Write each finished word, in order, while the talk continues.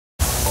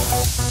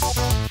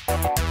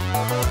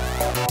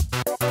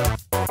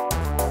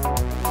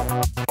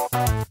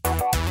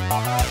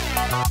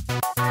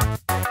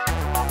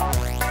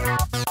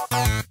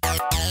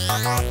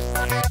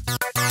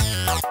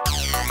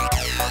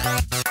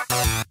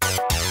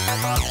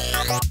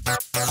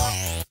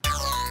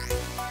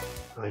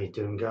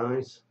you doing,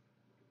 guys?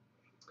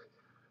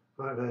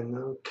 Right then,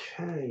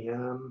 okay,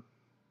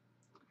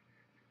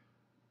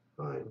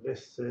 right,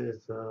 this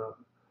is a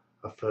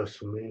first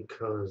for me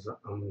because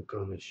I'm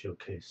going to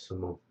showcase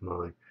some of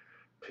my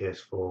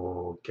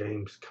PS4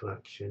 Games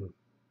Collection.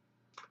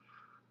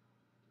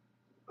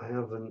 I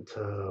haven't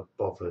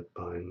bothered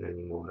buying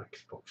any more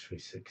Xbox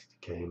 360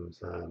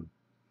 games,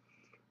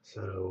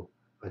 so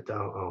I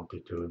doubt I'll be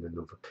doing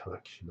another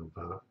collection of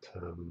that.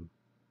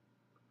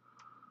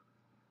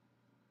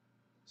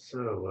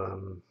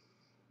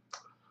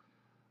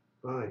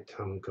 Right,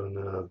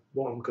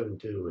 what I'm gonna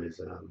do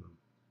is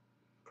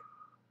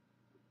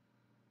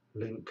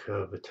link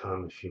the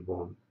time if you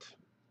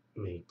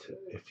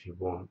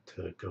want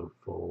to go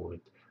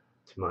forward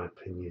to my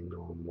opinion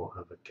on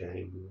whatever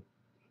game.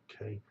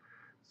 Okay,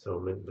 so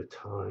link the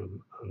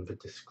time and the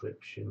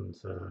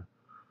descriptions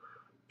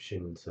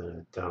options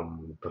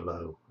down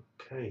below.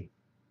 Okay,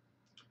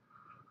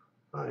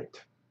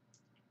 right,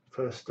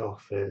 first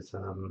off is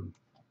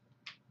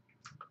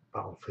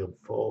Battlefield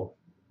 4.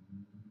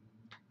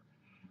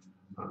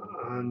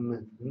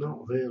 I'm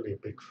not really a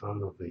big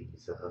fan of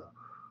these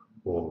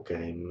war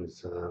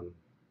games.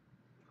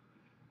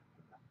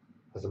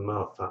 As a matter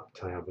of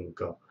fact,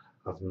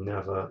 I've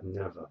never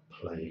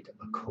played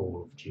a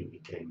Call of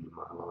Duty game in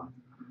my life.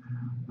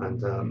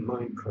 And my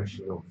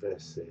impression of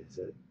this is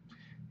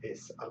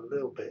it's a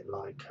little bit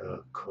like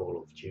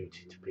Call of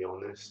Duty, to be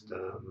honest.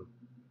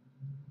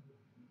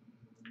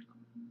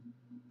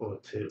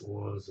 But it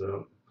was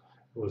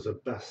a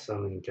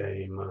best-selling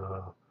game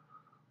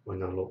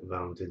when I looked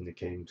around in the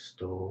game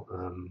store.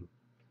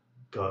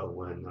 Got it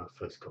when I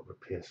first got the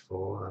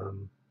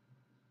PS4.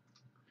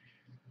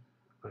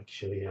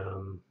 Actually,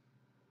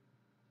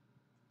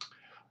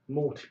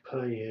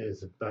 multiplayer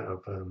is better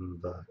than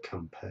the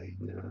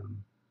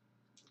campaign.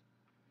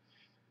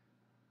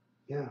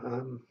 Yeah,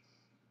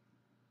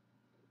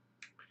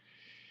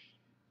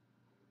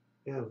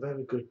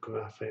 very good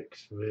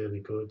graphics, really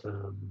good.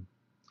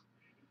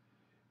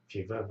 If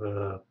you've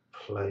ever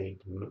played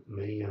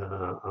me,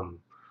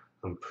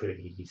 I'm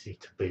pretty easy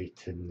to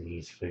beat in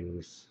these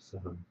things.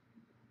 So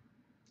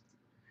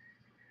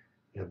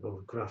yeah, but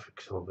the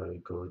graphics are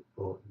very good.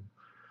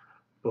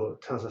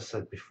 But as I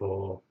said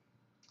before,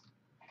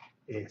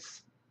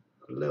 it's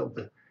a little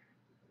bit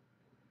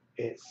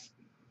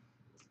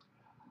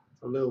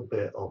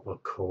of a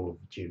Call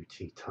of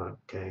Duty type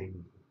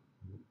game,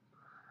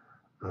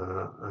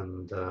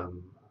 and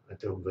I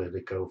don't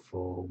really go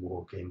for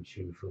war games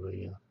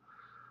usually.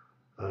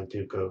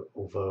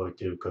 Although I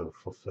do go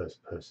for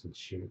first-person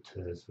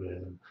shooters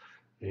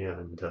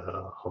and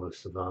horror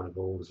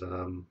survivals.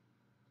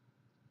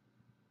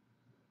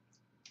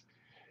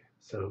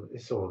 So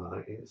it's all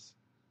right. It's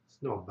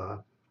not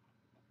bad.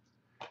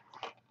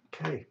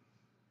 Okay.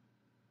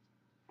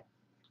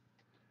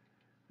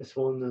 This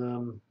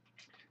one.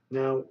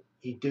 Now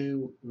you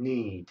do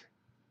need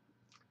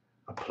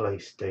a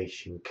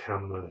PlayStation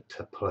camera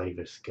to play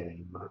this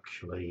game.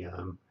 Actually,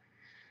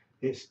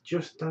 it's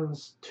just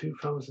as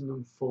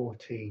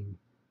 2014.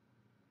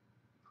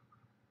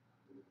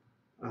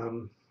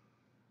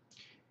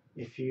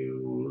 If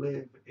you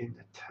live in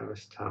a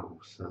terraced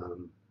house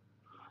and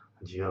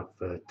you have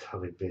a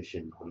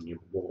television on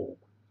your wall,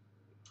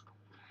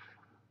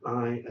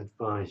 I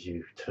advise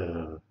you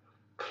to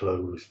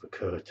close the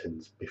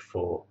curtains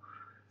before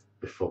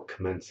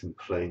commencing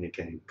playing a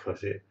game,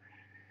 because it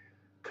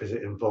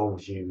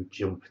involves you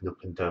jumping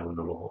up and down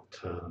a lot.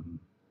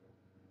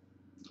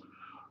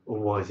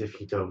 Otherwise, if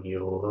you don't,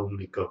 you're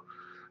only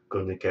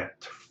going to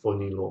get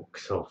funny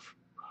looks off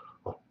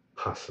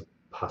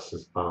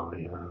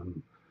passers-by,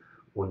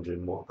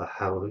 wondering what the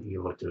hell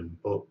you are doing.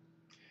 But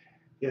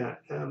yeah,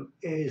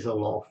 it is a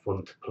lot of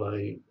fun to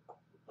play.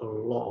 A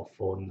lot of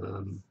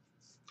fun.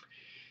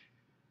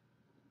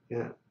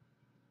 Yeah.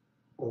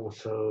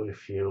 Also,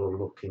 if you're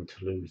looking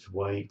to lose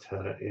weight,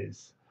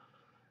 it's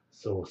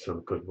also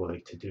a good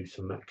way to do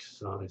some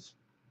exercise.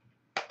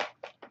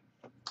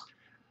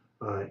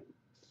 Right.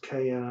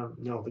 Okay.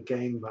 Now the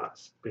game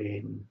that's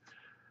been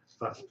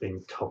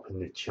topping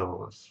the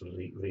charts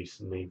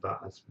recently, that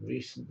has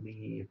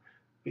recently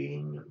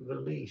been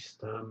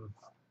released.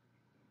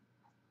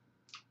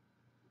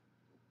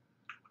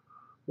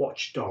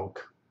 Watch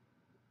Dogs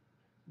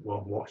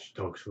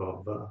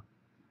rather,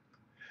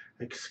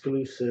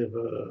 exclusive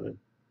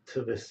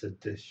to this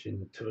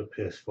edition, to the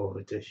PS4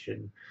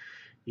 edition.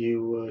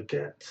 You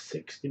get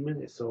 60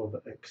 minutes of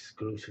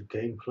exclusive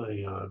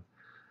gameplay.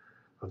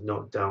 I've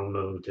not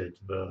downloaded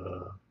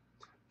the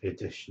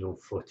additional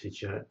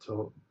footage yet,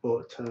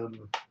 but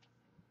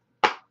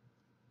I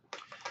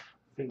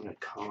think the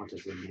card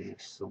is in here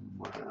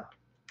somewhere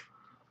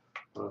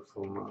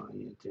for my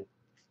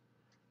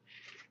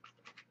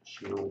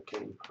additional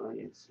gameplay.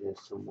 It's here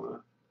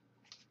somewhere.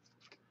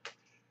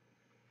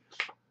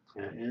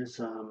 Yeah, it is.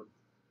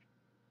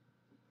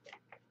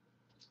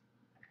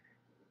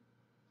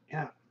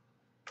 Yeah,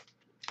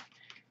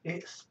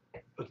 it's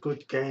a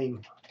good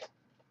game.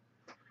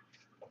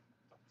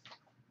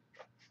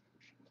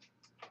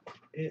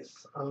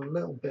 It's a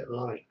little bit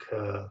like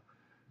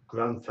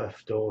Grand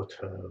Theft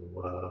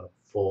Auto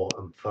 4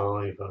 and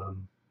 5,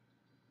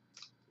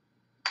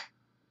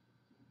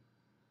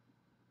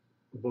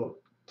 but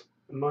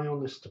in my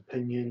honest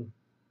opinion,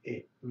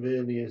 it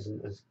really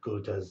isn't as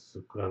good as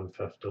Grand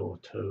Theft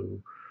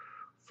Auto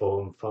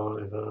 4 and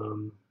 5.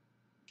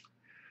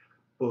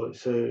 But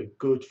it's a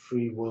good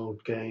free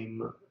world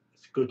game.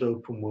 It's a good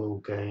open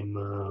world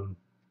game.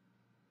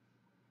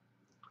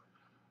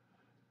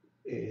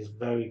 It is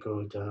very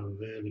good,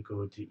 really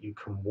good. You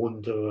can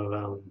wander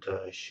around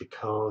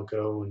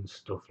Chicago and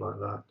stuff like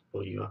that,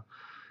 but you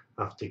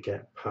have to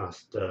get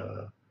past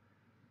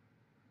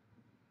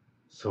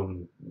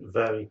some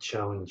very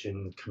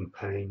challenging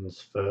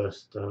campaigns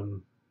first.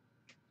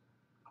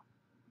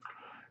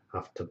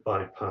 Have to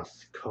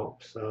bypass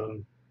cops.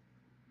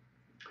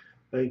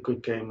 Very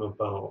good game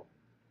about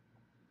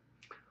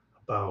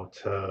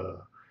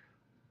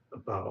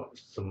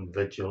some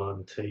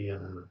vigilante.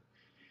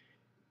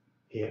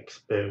 He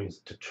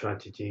experienced a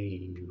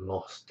tragedy.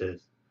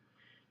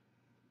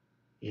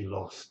 He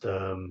lost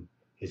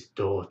his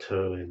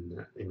daughter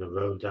in a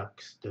road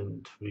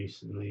accident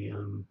recently.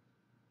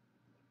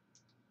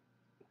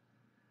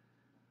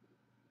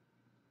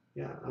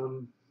 Yeah,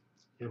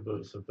 but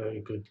it's a very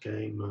good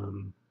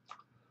game.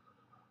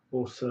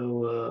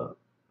 Also,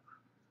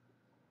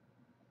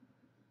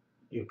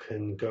 you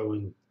can go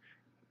in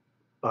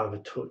by the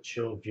touch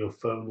of your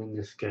phone in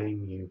this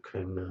game. You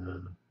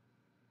can.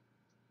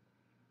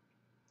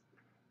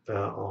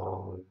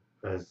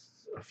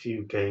 There's a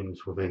few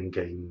games within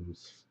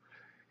games.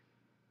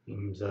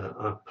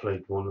 I've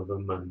played one of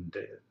them, and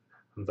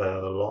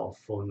they're a lot of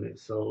fun.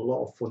 It's a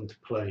lot of fun to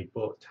play.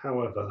 But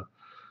however,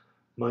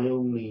 my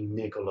only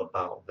niggle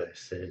about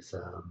this is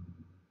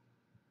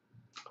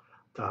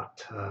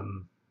that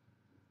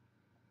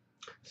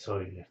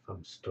sorry if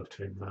I'm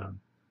stuttering.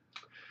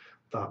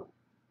 That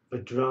the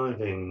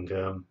driving,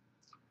 the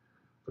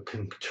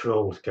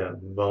controls get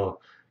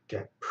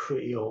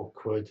pretty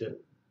awkward.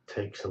 It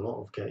takes a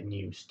lot of getting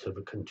used to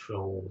the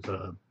controls.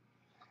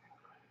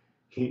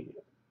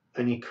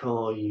 Any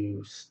car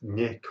you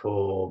nick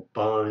or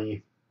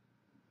buy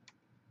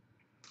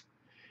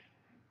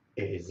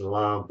is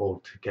liable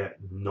to get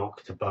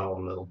knocked about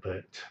a little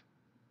bit,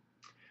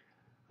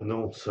 and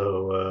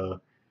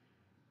also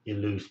you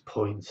lose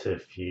points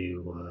if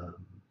you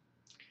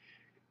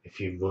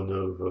run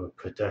over a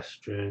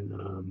pedestrian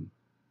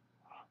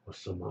or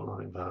something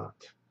like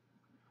that.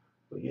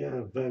 But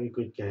yeah, very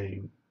good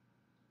game.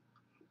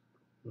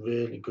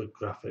 Really good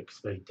graphics.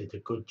 They did a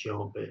good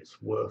job.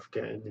 It's worth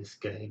getting this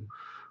game.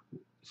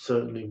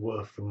 Certainly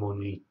worth the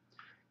money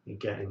in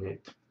getting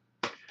it.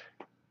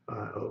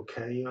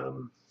 Okay.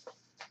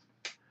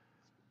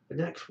 The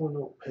next one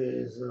up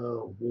is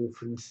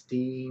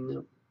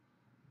Wolfenstein,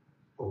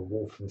 or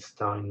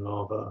Wolfenstein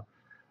rather,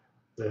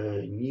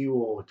 The New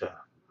Order.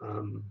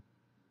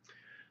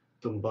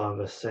 Done by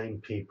the same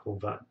people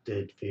that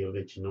did the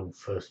original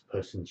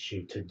first-person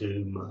shooter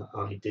Doom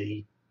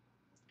ID.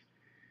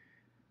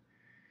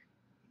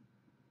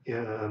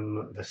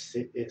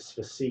 It's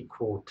the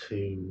sequel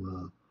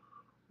to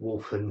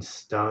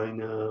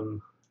Wolfenstein.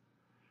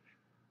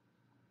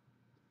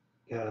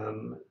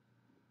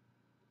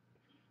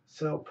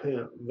 Set up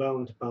here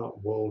round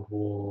about World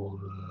War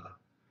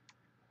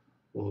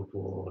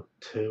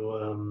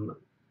II.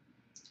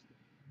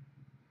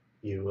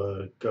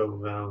 You go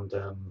around.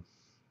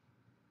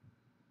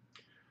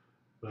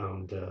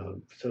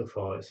 So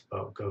far, it's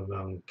about going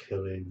around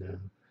killing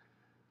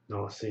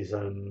Nazis.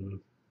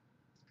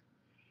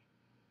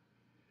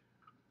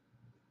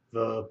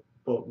 But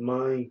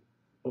my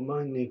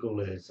niggle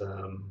is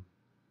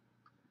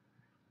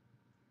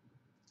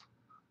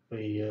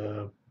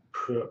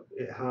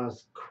it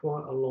has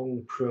quite a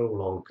long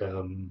prologue.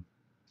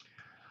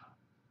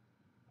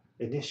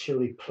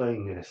 Initially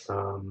playing this,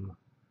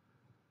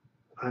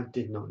 I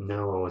did not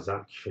know I was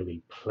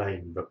actually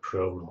playing the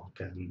prologue,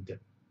 and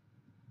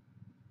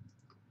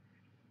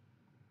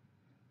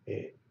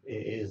it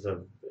is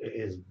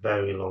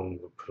very long.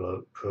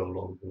 The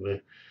prologue,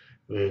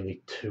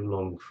 really too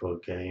long for a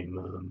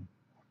game.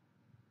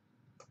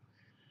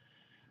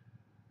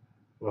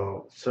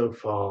 Well, so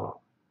far,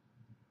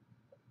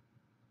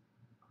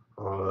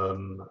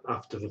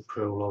 after the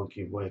prologue,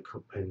 you wake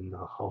up in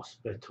a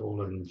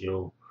hospital and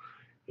you're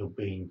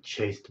being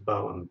chased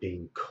about and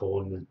being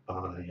cornered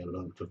by a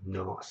load of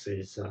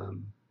Nazis.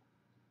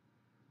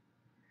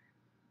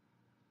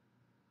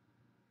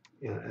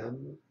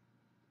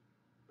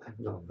 I've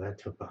not read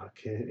the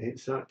back.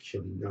 It's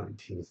actually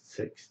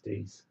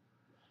 1960s.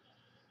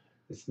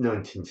 It's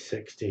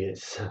 1960.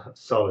 It's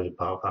sorry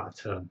about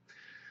that.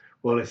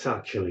 Well, it's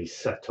actually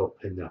set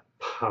up in a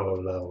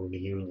parallel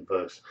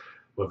universe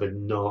where the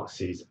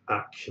Nazis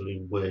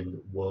actually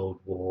win World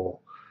War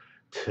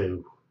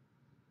II.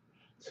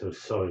 So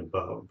sorry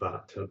about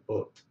that,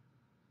 but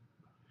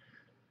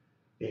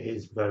it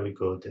is very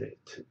good.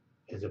 It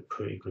is a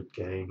pretty good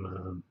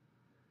game.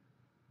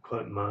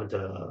 Quite mad.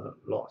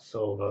 Lots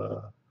of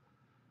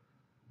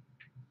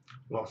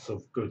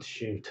good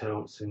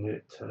shootouts in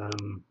it,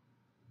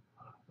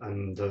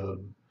 and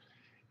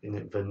in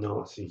it the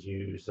Nazis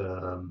use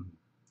a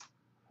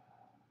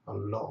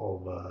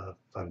lot of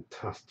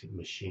fantastic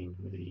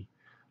machinery,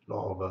 a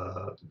lot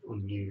of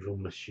unusual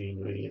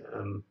machinery,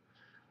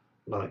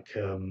 like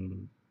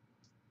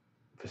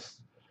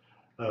this,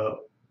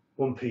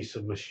 one piece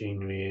of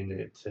machinery in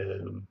it.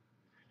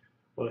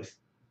 Well,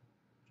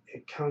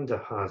 it kind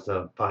of has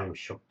a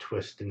Bioshock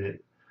twist in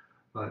it.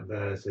 Like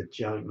there's a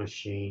giant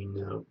machine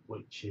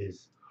which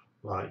is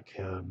like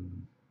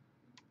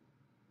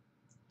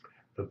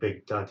the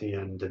Big Daddy,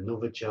 and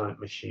another giant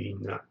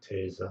machine that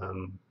is a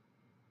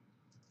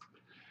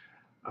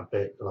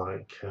bit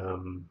like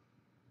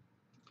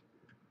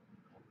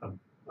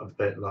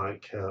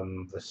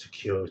the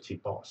security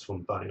bots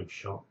from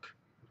Bioshock.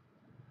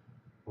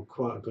 Well,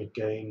 quite a good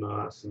game.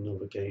 That's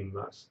another game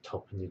that's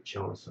topping the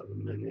charts at the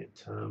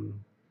minute.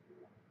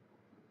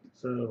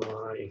 So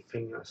I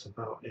think that's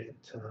about it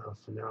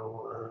for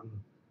now.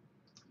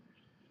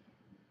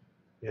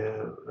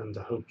 Yeah, and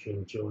I hope you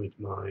enjoyed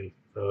my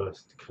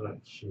first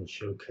collection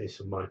showcase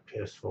of my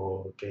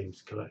PS4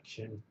 Games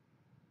Collection.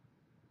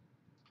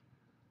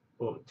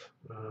 But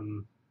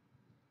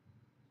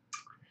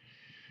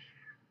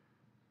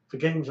the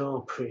games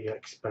are pretty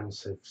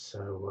expensive,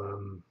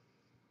 so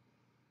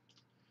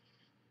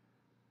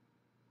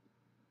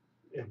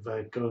if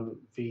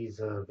these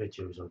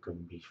videos are going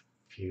to be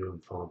few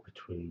and far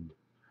between.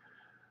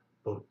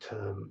 But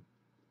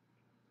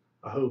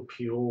I hope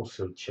you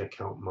also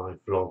check out my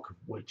vlog,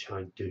 which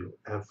I do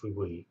every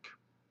week.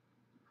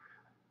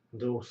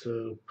 And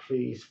also,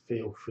 please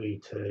feel free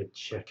to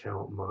check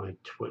out my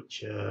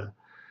Twitch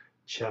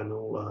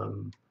channel.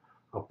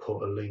 I'll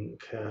put a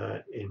link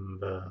in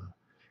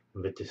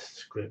the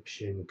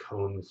description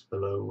columns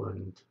below,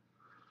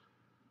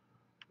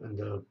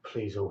 and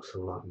please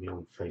also like me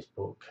on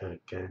Facebook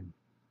again.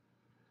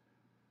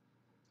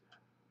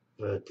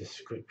 The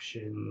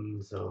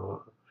descriptions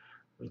are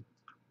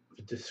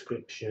the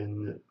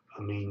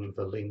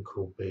link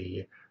will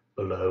be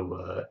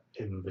below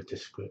in the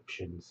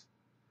descriptions.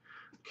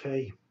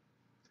 Okay,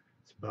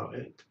 that's about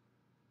it.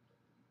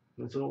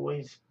 As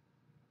always,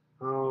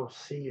 I'll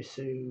see you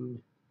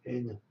soon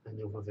in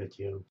another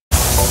video.